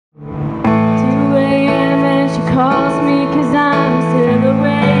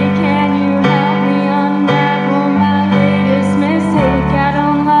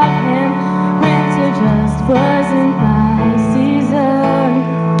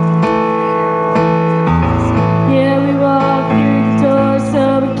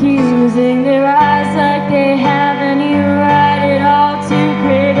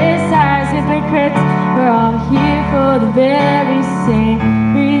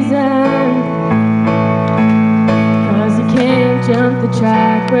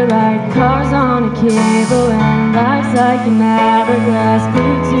track. We're like cars on a cable, and life's like an hourglass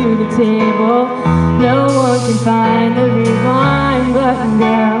glued to the table. No one can find the rewind button,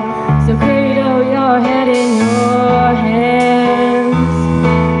 girl. So cradle your head in your hands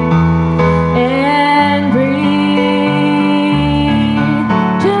and breathe,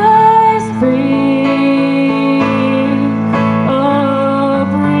 just breathe. Oh,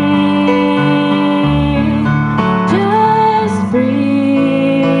 breathe, just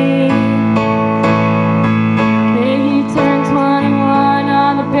breathe. He turned 21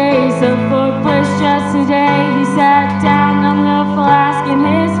 on the pace of Fort Bliss just today. He sat down on the flask in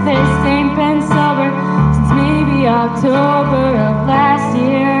his face, ain't been sober since maybe October of last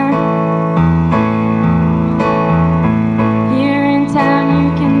year. Here in town you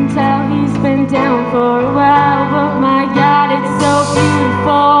can tell he's been down for a while, but my God, it's so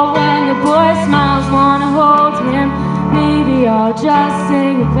beautiful when the boy smiles, wanna hold him. Maybe I'll just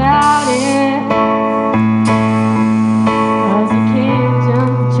sing about it, 'cause you can't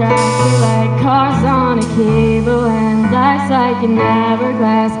jump the track. We're like cars on a cable, and life's like an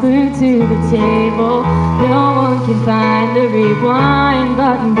hourglass glued to the table. No one can find the rewind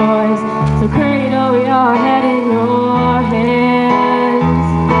button, boys. So cradle your head in your hands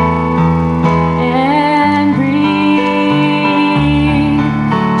and breathe,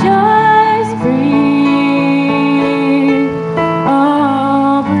 just breathe.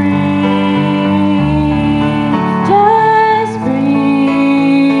 Oh, breathe, just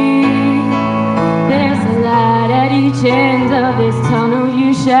breathe. There's a light at each end of this tunnel you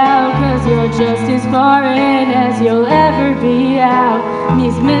shout, 'cause you're just as far in as you'll ever be out. And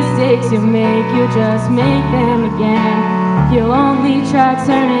these mistakes you make, you'll just make them again. You'll only try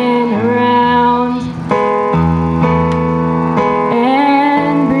turning around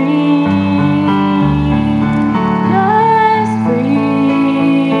and breathe, just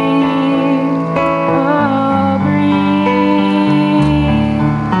breathe. Oh, breathe,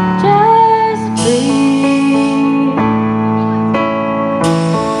 just breathe.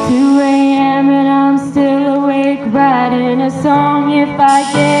 2 a.m. and I'm still awake, writing a song. If I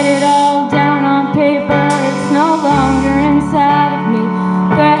get it all down on paper, it's no longer inside of me,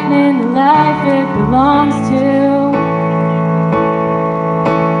 threatening the life it belongs to.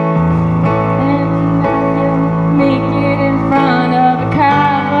 And I can make it in front of a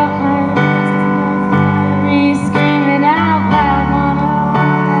crowd, but my voice is screaming out loud.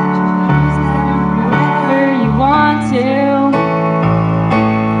 Whenever you want to,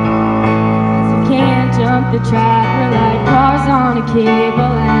 jump the track. We're like cars on a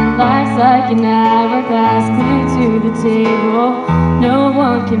cable, and life's like an hourglass glued to the table. No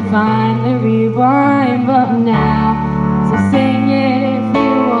one can find the rewind button now, so sing it